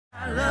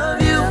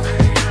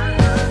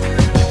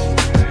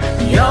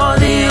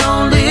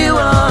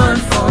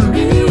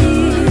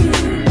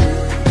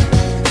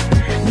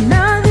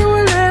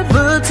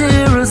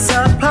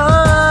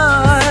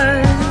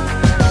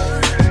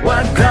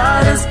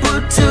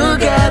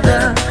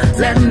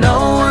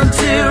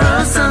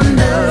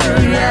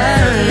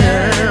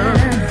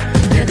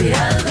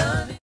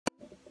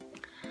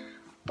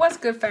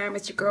good, fam?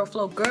 It's your girl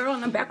Phlo-Girl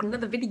and I'm back with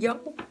another video.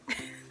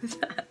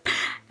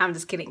 I'm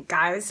just kidding,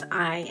 guys.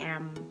 I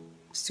am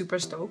super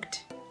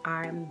stoked.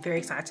 I'm very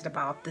excited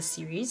about this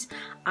series.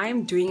 I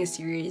am doing a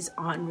series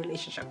on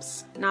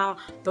relationships. Now,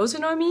 those who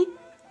know me,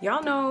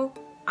 y'all know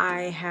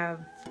I have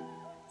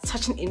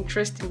such an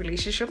interest in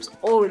relationships,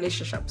 all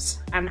relationships,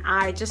 and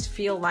I just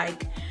feel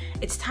like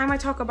it's time I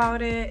talk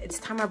about it, it's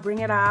time I bring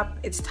it up,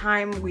 it's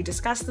time we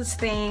discuss this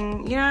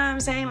thing, you know what I'm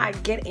saying?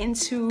 Like, get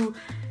into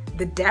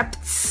the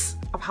depths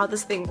of how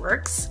this thing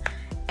works.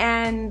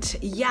 And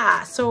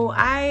yeah, so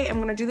I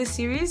am gonna do this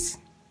series.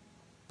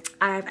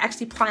 I've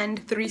actually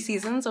planned 3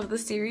 seasons of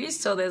this series,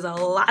 so there's a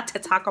lot to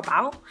talk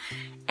about,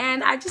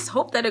 and I just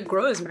hope that it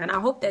grows, man. I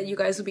hope that you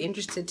guys will be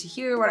interested to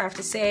hear what I have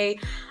to say.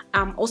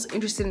 I'm also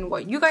interested in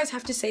what you guys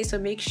have to say, so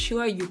make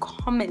sure you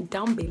comment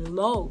down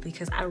below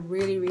because I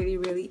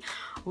really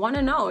want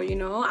to know. You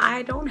know,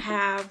 I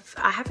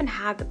haven't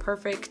had the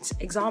perfect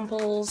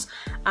examples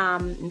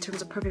in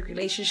terms of perfect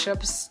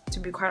relationships. To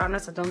be quite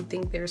honest, I don't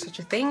think there's such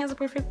a thing as a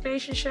perfect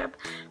relationship,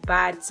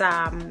 but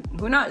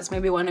who knows,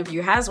 maybe one of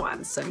you has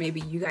one, so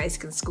maybe you guys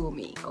can school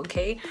me,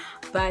 okay?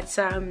 But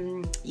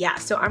yeah,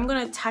 so I'm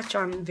gonna touch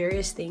on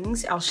various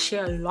things. I'll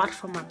share a lot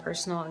from my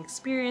personal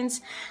experience,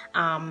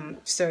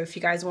 so if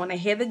you guys want to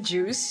hear the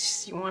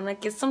juice, you want to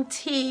get some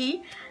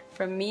tea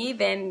from me,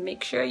 then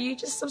make sure you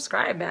just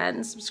subscribe,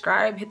 man.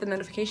 Subscribe, hit the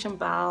notification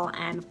bell,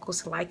 and of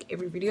course like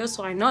every video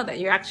so I know that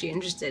you're actually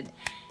interested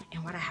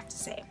in what I have to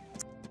say.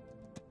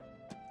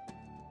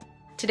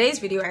 Today's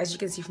video, as you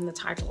can see from the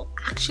title,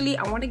 actually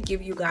I want to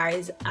give you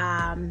guys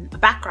a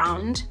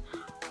background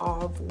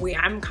of where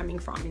I'm coming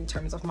from in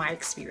terms of my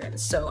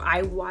experience. So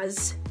I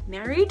was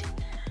married.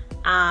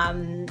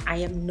 I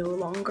am no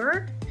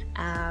longer.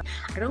 I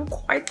don't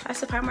quite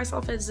classify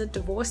myself as a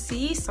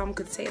divorcee. Some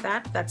could say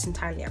that. That's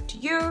entirely up to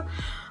you.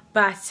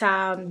 But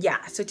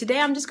yeah, so today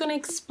I'm just going to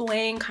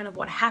explain kind of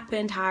what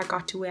happened, how I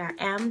got to where I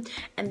am,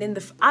 and then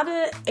the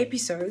other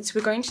episodes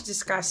we're going to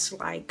discuss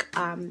like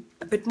a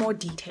bit more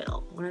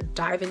detail. We're going to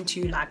dive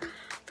into, like,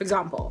 for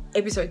example,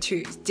 episode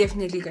 2 is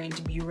definitely going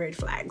to be red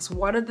flags.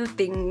 What are the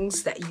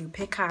things that you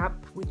pick up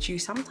which you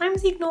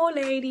sometimes ignore,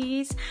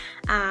 ladies?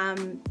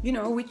 You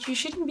know, which you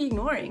shouldn't be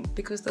ignoring,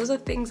 because those are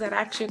things that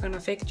actually are going to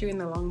affect you in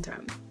the long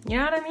term. You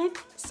know what I mean?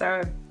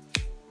 So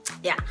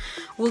yeah,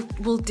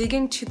 we'll dig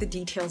into the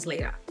details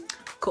later.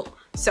 Cool.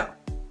 So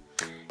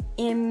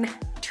in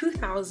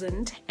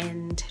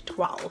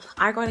 2012,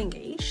 I got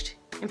engaged.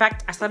 In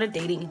fact, I started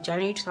dating in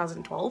January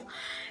 2012.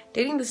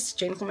 Dating this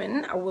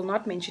gentleman, I will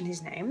not mention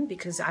his name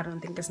because I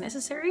don't think it's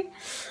necessary.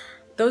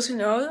 Those who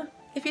know,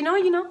 if you know,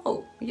 you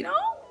know. You know?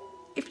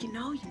 If you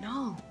know, you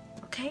know.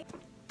 Okay?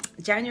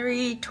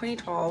 January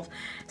 2012,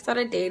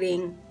 started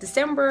dating.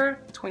 December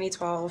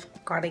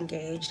 2012, got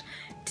engaged.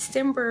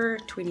 December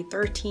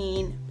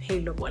 2013,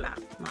 paid lobola.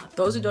 Now,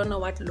 those who don't know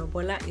what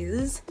lobola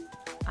is,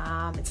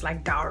 it's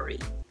like dowry.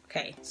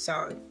 Okay,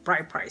 so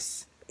bride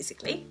price,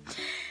 basically.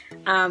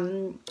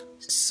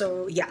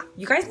 So yeah,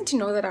 you guys need to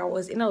know that I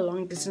was in a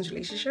long distance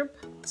relationship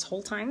this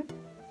whole time.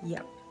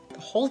 Yep, the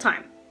whole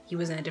time. He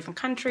was in a different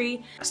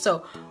country.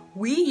 So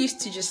we used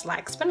to just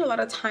like spend a lot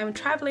of time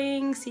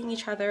traveling, seeing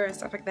each other and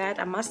stuff like that.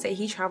 I must say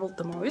he traveled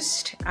the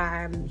most.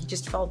 He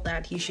just felt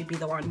that he should be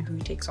the one who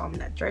takes on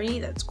that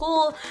journey. That's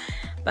cool.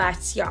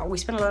 But yeah, we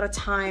spent a lot of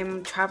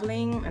time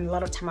traveling and a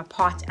lot of time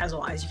apart as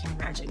well, as you can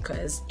imagine,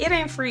 because it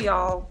ain't free,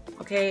 y'all.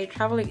 Okay,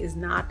 traveling is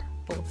not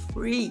for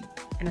free,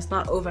 and it's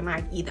not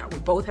overnight either. We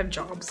both have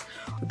jobs,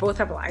 we both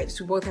have lives,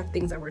 we both have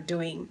things that we're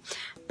doing,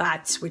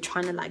 but we're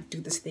trying to like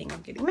do this thing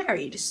of getting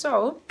married.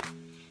 So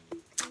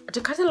to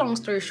cut a long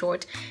story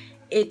short,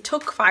 it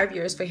took 5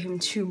 years for him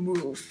to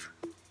move.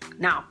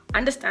 Now,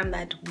 understand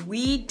that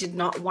we did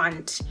not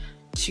want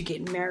to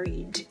get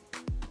married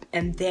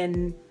and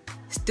then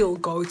still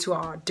go to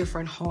our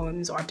different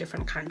homes or our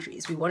different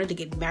countries. We wanted to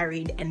get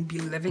married and be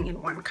living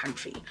in one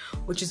country,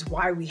 which is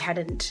why we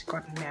hadn't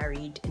gotten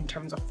married in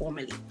terms of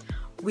formally.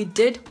 We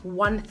did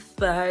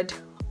 1/3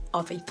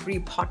 of a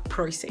 3-part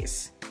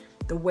process,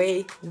 the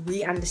way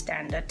we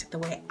understand it, the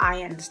way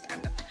I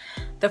understand it.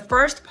 The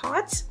first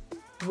part,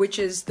 which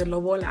is the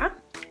lobola,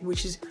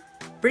 which is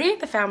bringing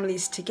the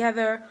families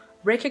together,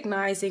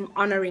 recognizing,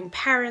 honoring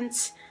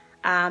parents,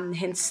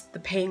 hence the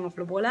paying of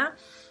lobola.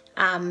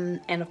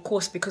 And of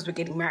course, because we're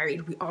getting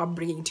married, we are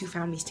bringing 2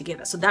 families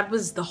together. So that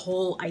was the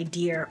whole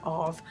idea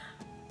of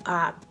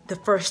the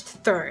first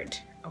third,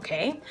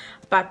 okay?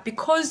 But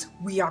because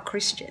we are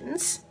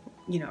Christians,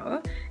 you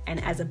know, and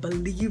as a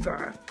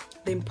believer,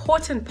 the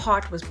important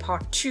part was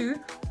part 2,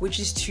 which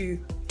is to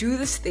do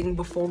this thing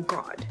before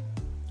God.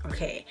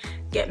 Okay,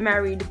 get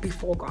married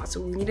before God.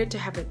 So we needed to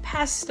have a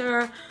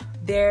pastor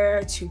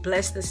there to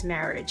bless this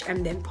marriage.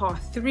 And then part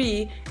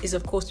 3 is,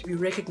 of course, to be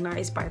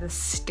recognized by the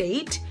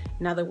state.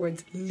 In other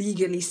words,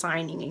 legally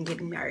signing and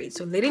getting married.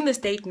 So letting the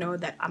state know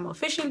that I'm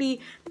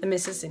officially the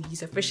Mrs. and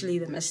he's officially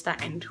the Mr.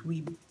 and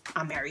we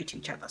are married to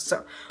each other.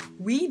 So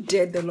we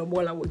did the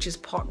lobola, which is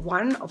part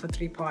 1 of a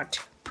 3-part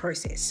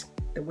process,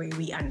 the way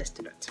we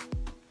understood it.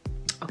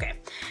 Okay,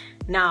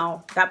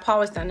 now that part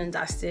was done and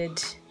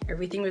dusted.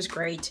 Everything was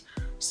great.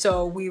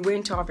 So we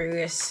went to our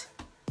various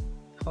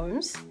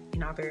homes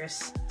in our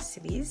various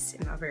cities,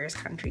 in our various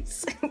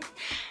countries.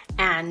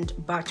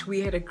 But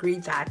we had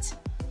agreed that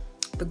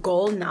the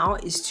goal now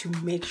is to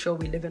make sure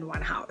we live in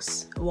one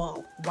house.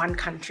 Well, one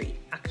country,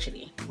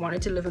 actually. We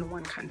wanted to live in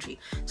one country.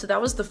 So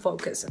that was the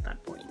focus at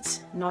that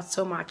point. Not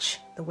so much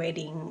the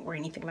wedding or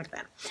anything like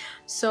that.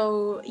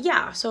 So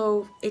yeah,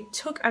 so it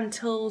took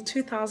until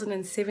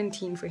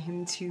 2017 for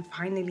him to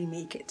finally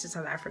make it to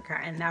South Africa.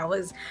 And that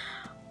was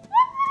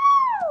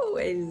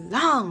a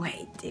long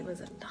wait. It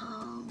was a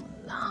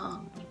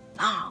long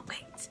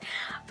wait.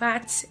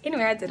 But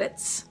anyway, I did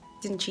it.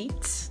 Didn't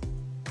cheat.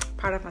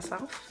 Proud of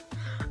myself.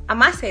 I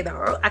must say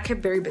though, I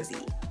kept very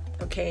busy.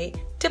 Okay,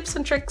 tips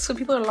and tricks for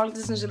people in long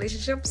distance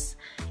relationships: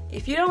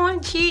 if you don't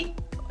want to cheat,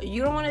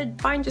 you don't want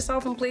to find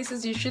yourself in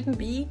places you shouldn't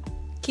be,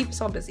 keep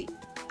yourself busy.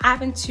 I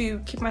happen to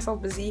keep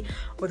myself busy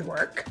with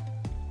work.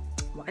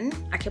 One,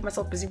 I kept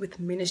myself busy with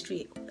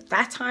ministry. At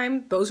that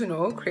time, those who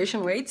know,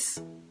 Creation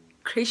Waits,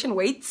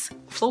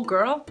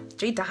 Phlo-Girl,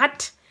 J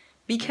Dot,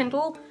 B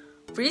Kindle,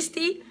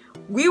 Reezy,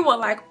 we were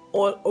like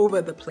all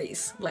over the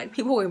place. Like,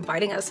 people were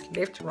inviting us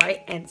left,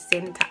 right, and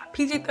center.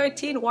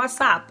 PG-13, what's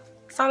up?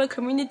 Solid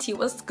community,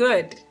 what's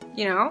good?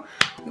 You know,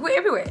 we were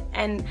everywhere,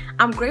 and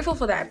I'm grateful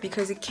for that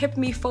because it kept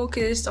me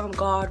focused on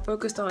God,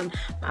 focused on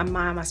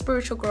my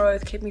spiritual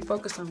growth, kept me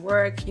focused on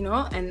work, you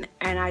know, and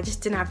I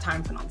just didn't have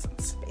time for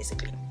nonsense,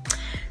 basically.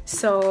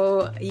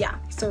 So yeah,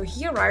 so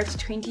he arrived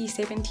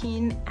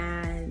 2017,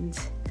 and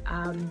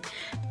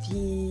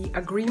the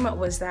agreement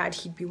was that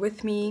he'd be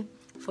with me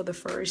for the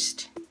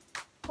first,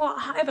 well,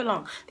 however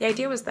long. The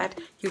idea was that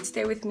he would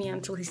stay with me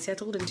until he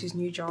settled into his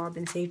new job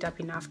and saved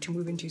up enough to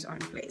move into his own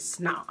place.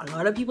 Now, a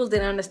lot of people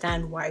didn't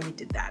understand why we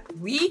did that.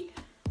 We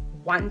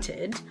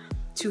wanted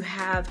to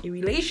have a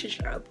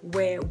relationship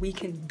where we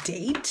can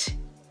date,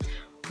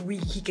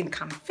 he can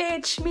come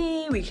fetch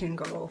me, we can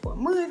go for a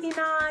movie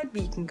night,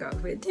 we can go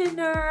for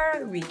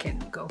dinner, we can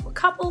go for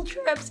couple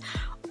trips,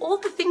 all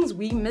the things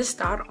we missed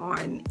out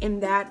on in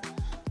that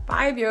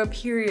 5-year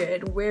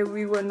period where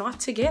we were not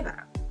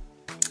together.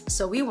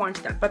 So we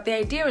wanted that, but the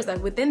idea is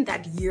that within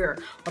that year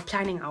we're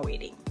planning our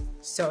wedding.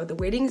 So the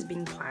wedding is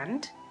being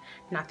planned,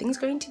 nothing's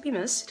going to be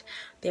missed.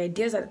 The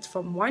idea is that it's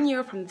from 1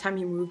 year from the time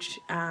he moved,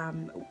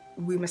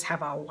 we must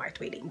have our white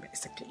wedding,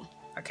 basically.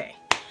 Okay,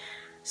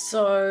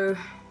 so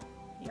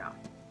yeah,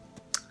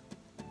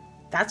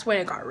 that's when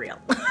it got real.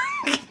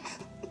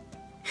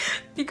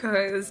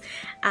 Because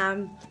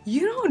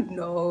you don't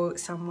know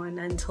someone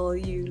until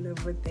you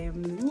live with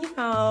them. You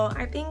know,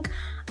 I think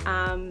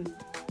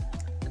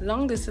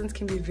long distance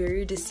can be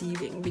very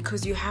deceiving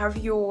because you have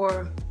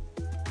your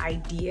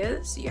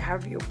ideas, you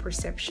have your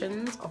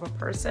perceptions of a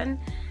person,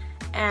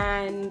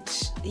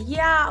 and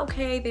yeah,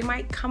 okay, they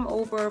might come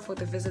over for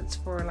the visits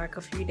for like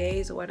a few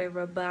days or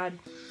whatever, but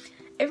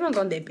everyone's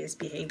on their best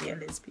behavior,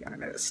 let's be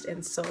honest.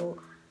 And so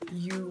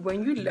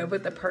when you live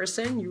with the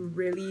person, you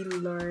really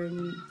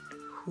learn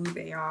who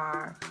they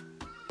are.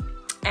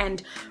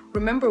 And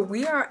remember,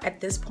 we are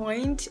at this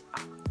point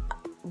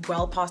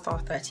well past our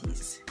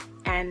 30s,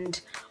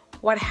 and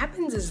what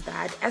happens is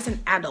that as an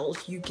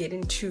adult you get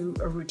into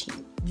a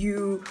routine.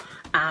 You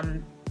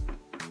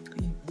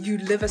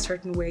live a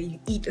certain way, you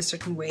eat a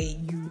certain way,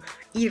 you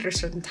eat at a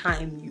certain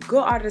time, you go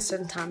out at a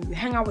certain time, you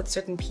hang out with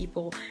certain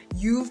people.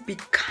 You've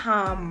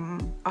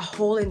become a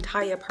whole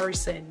entire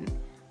person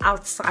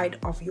outside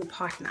of your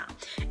partner.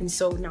 And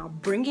so now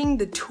bringing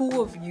the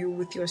two of you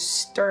with your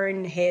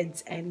stern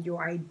heads and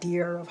your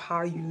idea of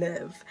how you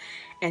live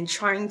and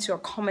trying to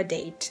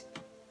accommodate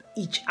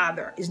each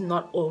other is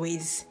not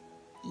always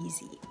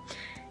easy.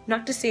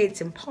 Not to say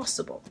it's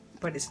impossible,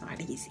 but it's not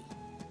easy.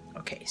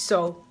 Okay,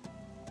 so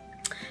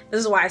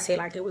this is why I say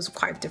like it was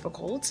quite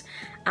difficult.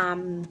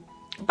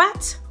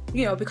 But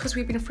you know, because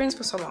we've been friends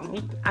for so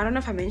long, I don't know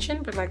if I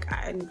mentioned, but like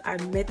I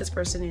met this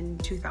person in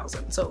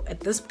 2000. So at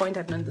this point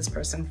I've known this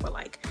person for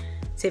like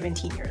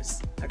 17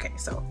 years. Okay,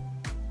 so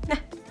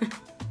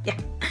yeah.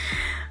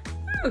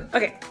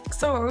 Okay,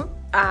 so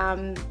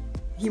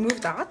he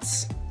moved out.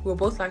 We were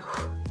both like,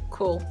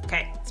 cool,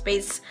 okay,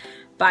 space,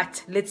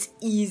 but let's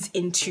ease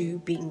into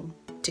being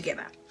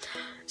together.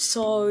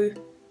 So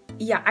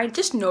yeah, I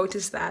just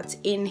noticed that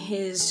in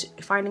his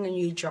finding a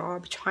new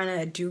job, trying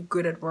to do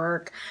good at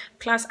work,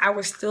 plus I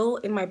was still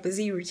in my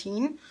busy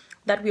routine,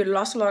 that we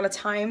lost a lot of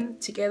time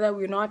together.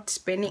 We're not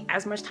spending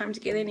as much time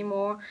together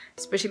anymore,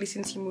 especially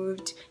since he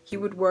moved. He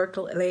would work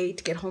till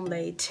late, get home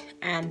late,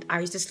 and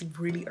I used to sleep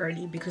really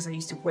early because I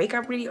used to wake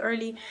up really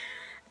early,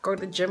 go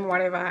to the gym,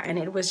 whatever, and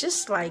it was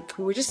just like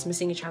we were just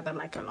missing each other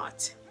like a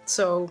lot.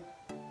 So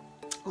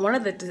one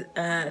of the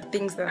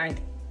things that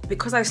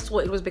because I saw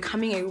it was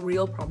becoming a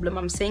real problem,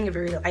 I'm saying it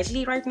very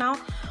lightly right now,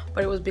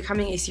 but it was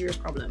becoming a serious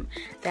problem,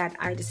 that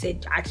I just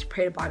said, I actually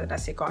prayed about it. I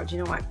said, God, you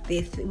know what,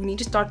 we need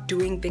to start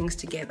doing things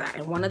together.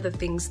 And one of the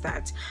things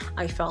that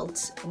I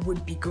felt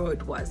would be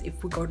good was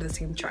if we go to the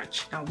same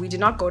church. Now, we did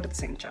not go to the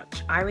same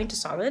church. I went to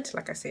Solid,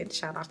 like I said,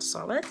 shout out to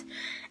Solid,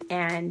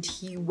 and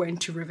he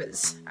went to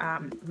Rivers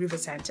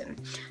Santon.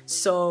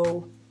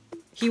 So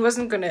he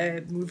wasn't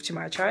gonna move to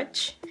my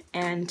church,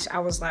 And I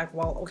was like,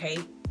 well, okay,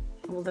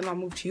 well then I'll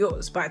move to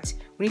yours, but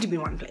we need to be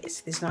in one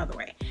place. There's no other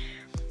way.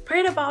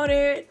 Prayed about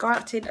it.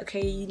 God said,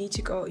 okay, you need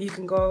to go. You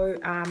can go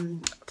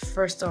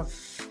 1st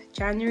of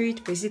January,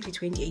 basically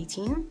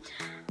 2018.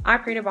 I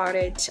prayed about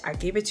it. I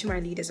gave it to my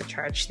leaders at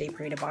church. They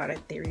prayed about it.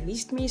 They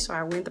released me, so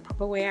I went the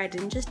proper way. I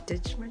didn't just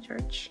ditch my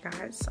church,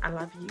 guys. I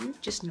love you.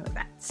 Just know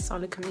that.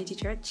 Solid Community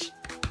Church.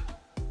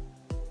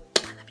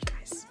 I love you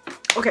guys.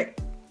 Okay,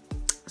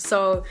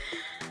 so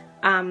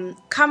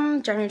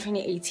come January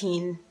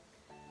 2018,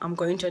 I'm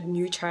going to a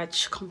new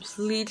church,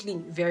 completely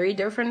very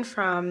different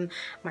from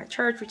my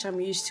church, which I'm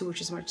used to,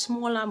 which is much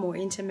smaller, more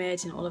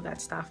intimate and all of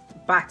that stuff,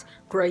 but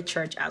great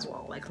church as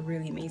well, like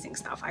really amazing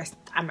stuff.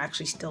 I'm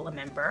actually still a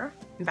member.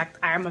 In fact,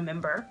 I am a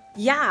member.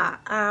 Yeah,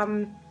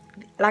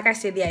 like I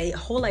said, the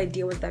whole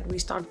idea was that we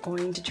start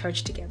going to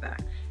church together.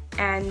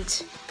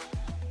 And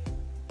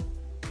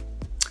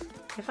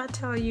if I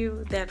tell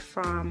you that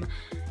from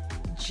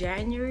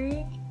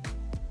January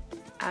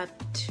up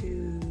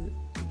to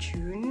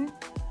June,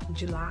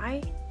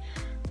 July,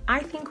 I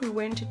think we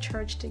went to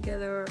church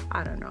together,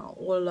 I don't know,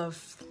 all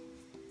of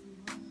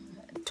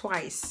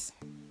twice.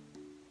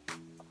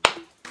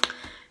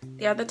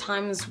 The other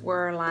times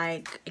were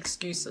like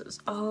excuses.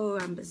 Oh,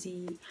 I'm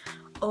busy.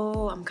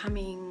 Oh, I'm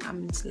coming,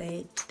 it's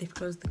late, they've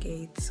closed the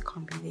gates,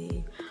 can't be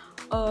there.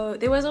 Oh,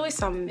 there was always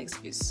some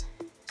excuse.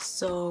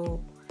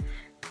 So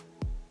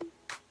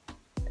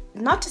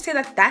not to say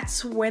that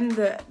that's when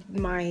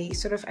my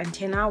sort of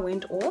antenna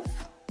went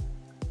off,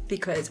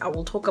 because I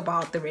will talk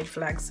about the red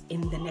flags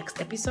in the next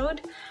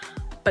episode,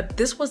 but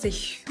this was a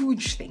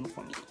huge thing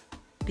for me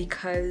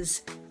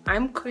because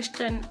I'm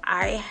Christian,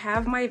 I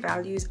have my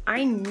values,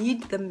 I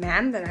need the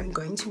man that I'm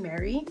going to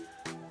marry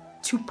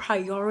to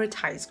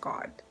prioritize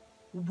God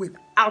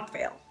without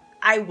fail.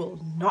 I will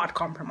not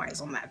compromise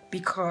on that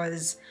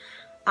because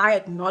I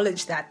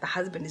acknowledge that the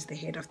husband is the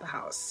head of the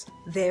house.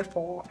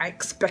 Therefore, I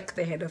expect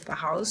the head of the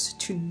house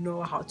to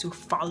know how to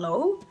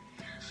follow,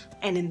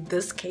 and in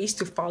this case,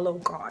 to follow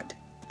God.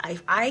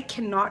 I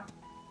cannot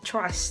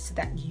trust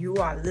that you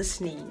are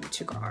listening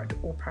to God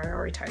or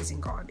prioritizing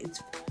God.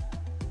 It's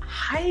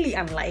highly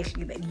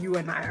unlikely that you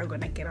and I are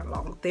going to get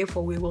along.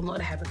 Therefore, we will not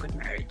have a good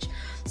marriage.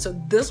 So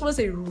this was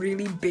a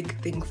really big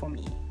thing for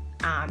me.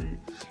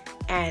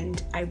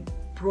 And I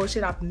brought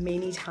it up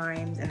many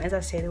times. And as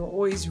I said, there were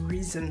always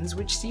reasons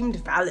which seemed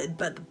valid.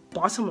 But the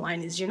bottom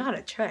line is you're not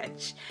at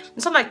church.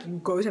 It's not like you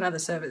go to another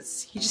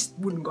service. You just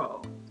wouldn't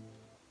go.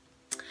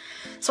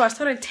 So I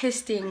started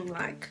testing,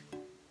 like,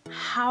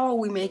 how are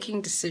we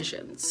making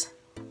decisions?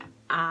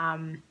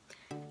 And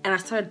I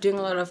started doing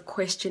a lot of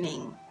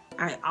questioning.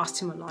 I asked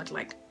him a lot,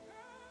 like,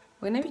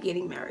 when are we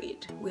getting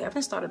married? We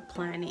haven't started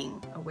planning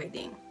a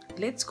wedding.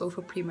 Let's go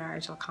for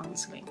pre-marital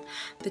counseling.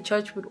 The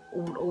church would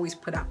always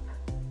put up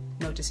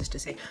notices to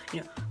say,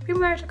 you know,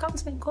 pre-marital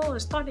counseling call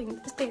is starting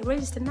this day,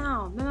 register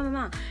now,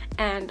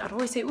 and I'd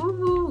always say,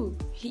 ooh,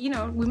 you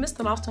know, we missed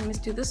the last one, let's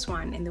do this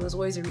one. And there was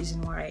always a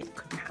reason why it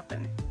couldn't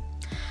happen.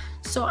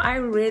 So I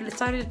really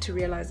started to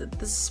realize that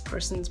this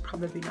person's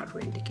probably not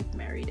ready to get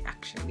married,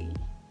 actually.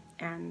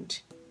 And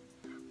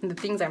the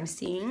things I'm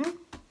seeing,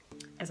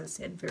 as I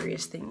said,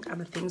 various things,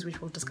 other things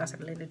which we'll discuss at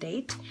a later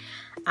date,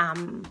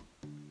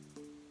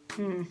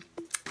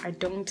 I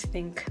don't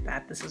think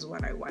that this is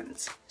what I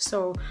want.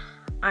 So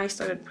I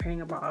started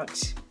praying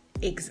about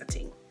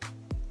exiting,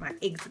 my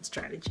exit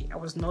strategy. I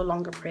was no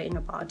longer praying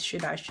about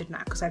should I, should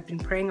not, because I've been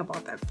praying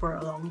about that for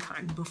a long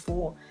time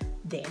before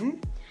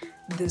then.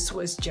 This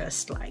was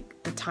just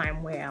like the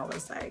time where I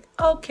was like,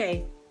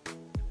 okay,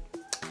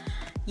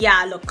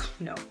 yeah, look,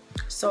 no.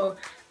 So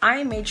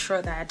I made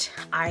sure that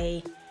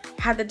I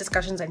had the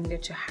discussions I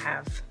needed to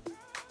have,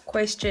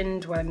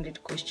 questioned what I needed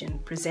to question,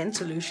 present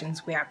solutions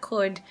where I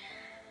could,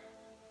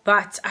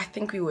 but I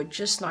think we were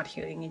just not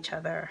hearing each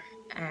other.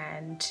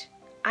 And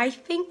I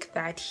think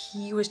that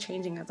he was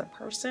changing as a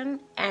person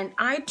and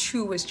I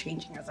too was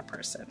changing as a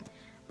person,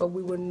 but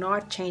we were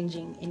not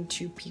changing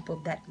into people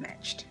that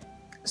matched.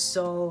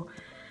 So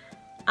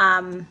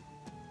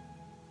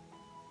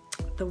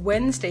the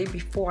Wednesday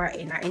before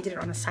I ended it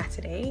on a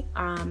Saturday.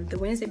 The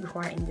Wednesday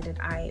before I ended it,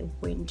 I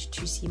went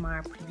to see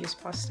my previous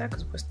pastor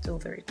because we're still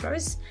very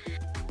close.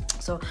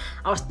 So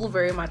I was still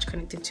very much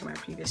connected to my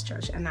previous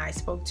church, and I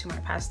spoke to my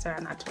pastor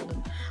and I told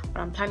him what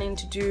I'm planning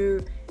to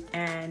do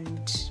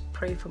and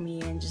pray for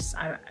me, and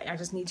I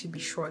just need to be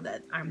sure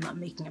that I'm not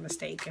making a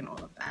mistake and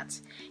all of that,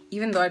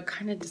 even though I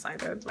kind of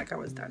decided like I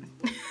was done.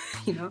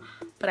 You know,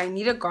 but I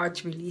needed God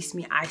to release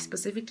me. I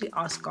specifically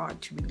asked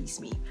God to release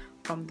me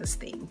from this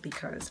thing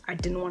because I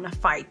didn't want to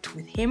fight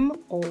with him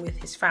or with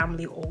his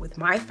family or with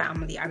my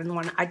family. I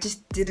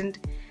didn't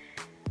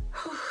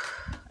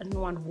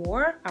want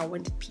war. I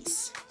wanted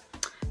peace.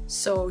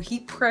 So he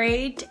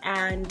prayed,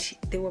 and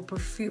there were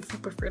few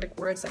prophetic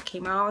words that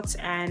came out,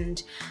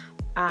 and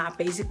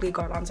basically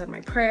God answered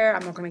my prayer.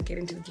 I'm not going to get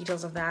into the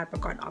details of that, but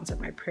God answered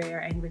my prayer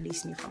and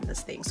released me from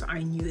this thing. So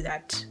I knew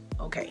that,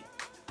 okay,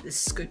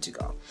 this is good to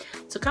go.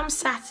 So come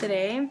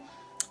Saturday,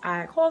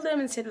 I called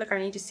him and said, look, I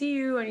need to see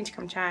you, I need to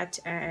come chat,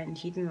 and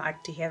he didn't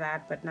like to hear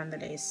that, but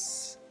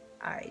nonetheless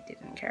I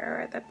didn't care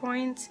at that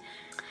point.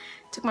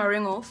 Took my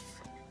ring off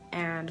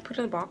and put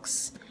it in the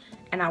box,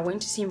 and I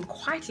went to see him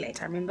quite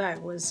late. I remember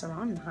it was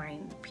around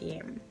 9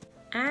 p.m.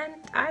 and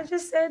I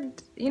just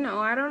said, you know,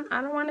 I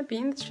don't want to be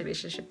in this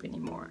relationship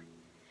anymore.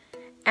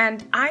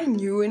 And I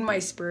knew in my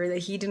spirit that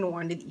he didn't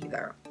want it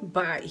either,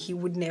 but he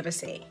would never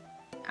say.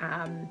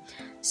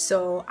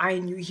 So I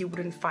knew he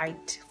wouldn't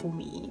fight for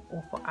me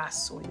or for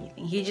us or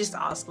anything. He just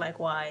asked like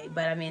why.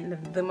 But I mean,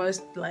 the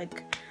most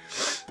like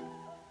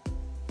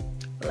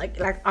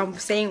I'm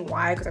saying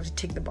why because I have to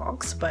tick the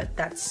box, but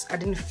I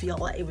didn't feel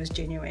like it was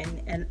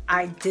genuine, and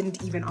I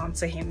didn't even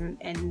answer him,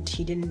 and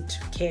he didn't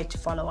care to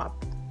follow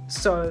up.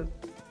 So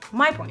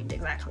my point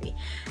exactly.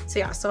 So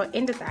yeah, so I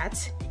ended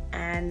that,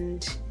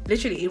 and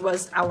literally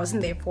I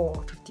wasn't there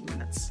for 15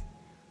 minutes.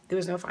 There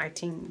was no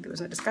fighting, there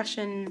was no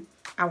discussion.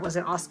 I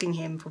wasn't asking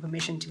him for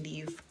permission to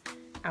leave.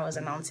 I was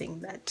announcing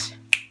that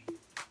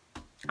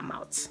I'm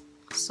out.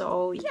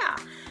 So yeah,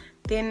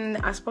 then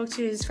I spoke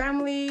to his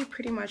family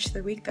pretty much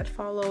the week that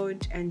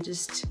followed and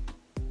just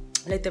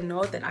let them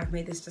know that I've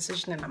made this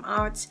decision and I'm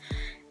out.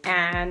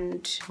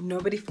 And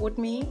nobody fought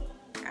me,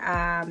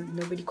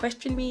 nobody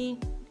questioned me.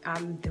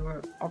 They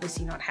were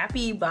obviously not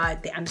happy,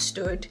 but they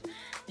understood,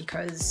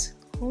 because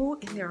who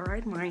in their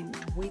right mind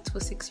waits for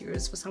 6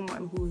 years for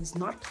someone who is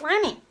not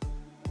planning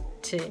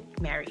to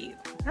marry you?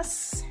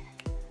 That's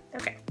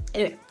okay.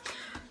 Anyway,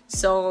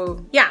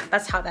 so yeah,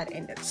 that's how that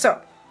ended.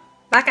 So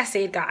like I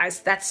said,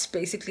 guys, that's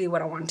basically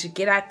what I wanted to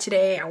get at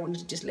today. I wanted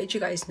to just let you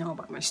guys know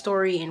about my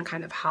story and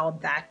kind of how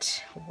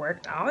that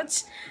worked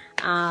out.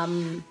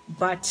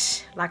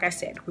 But like I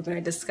said, we're going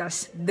to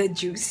discuss the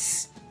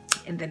juice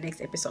in the next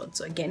episode.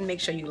 So again,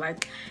 make sure you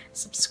like,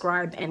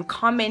 subscribe, and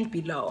comment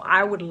below.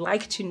 I would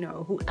like to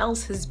know who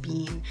else has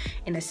been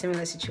in a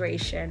similar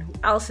situation, who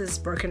else has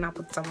broken up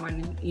with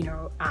someone, you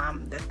know,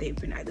 that they've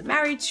been either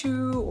married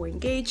to or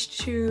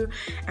engaged to.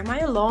 Am I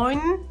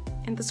alone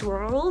in this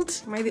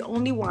world? Am I the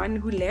only one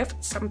who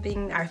left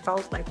something I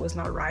felt like was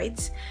not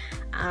right?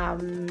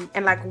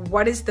 And like,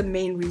 what is the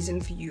main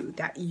reason for you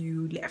that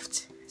you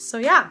left? So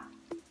yeah,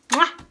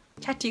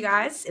 chat to you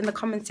guys in the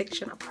comment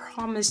section. I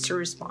promise to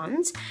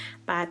respond,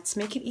 but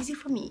make it easy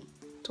for me.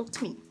 Talk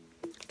to me.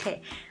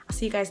 Okay, I'll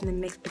see you guys in the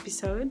next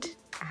episode.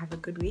 Have a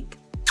good week.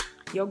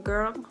 Your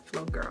girl,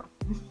 Phlo-Girl.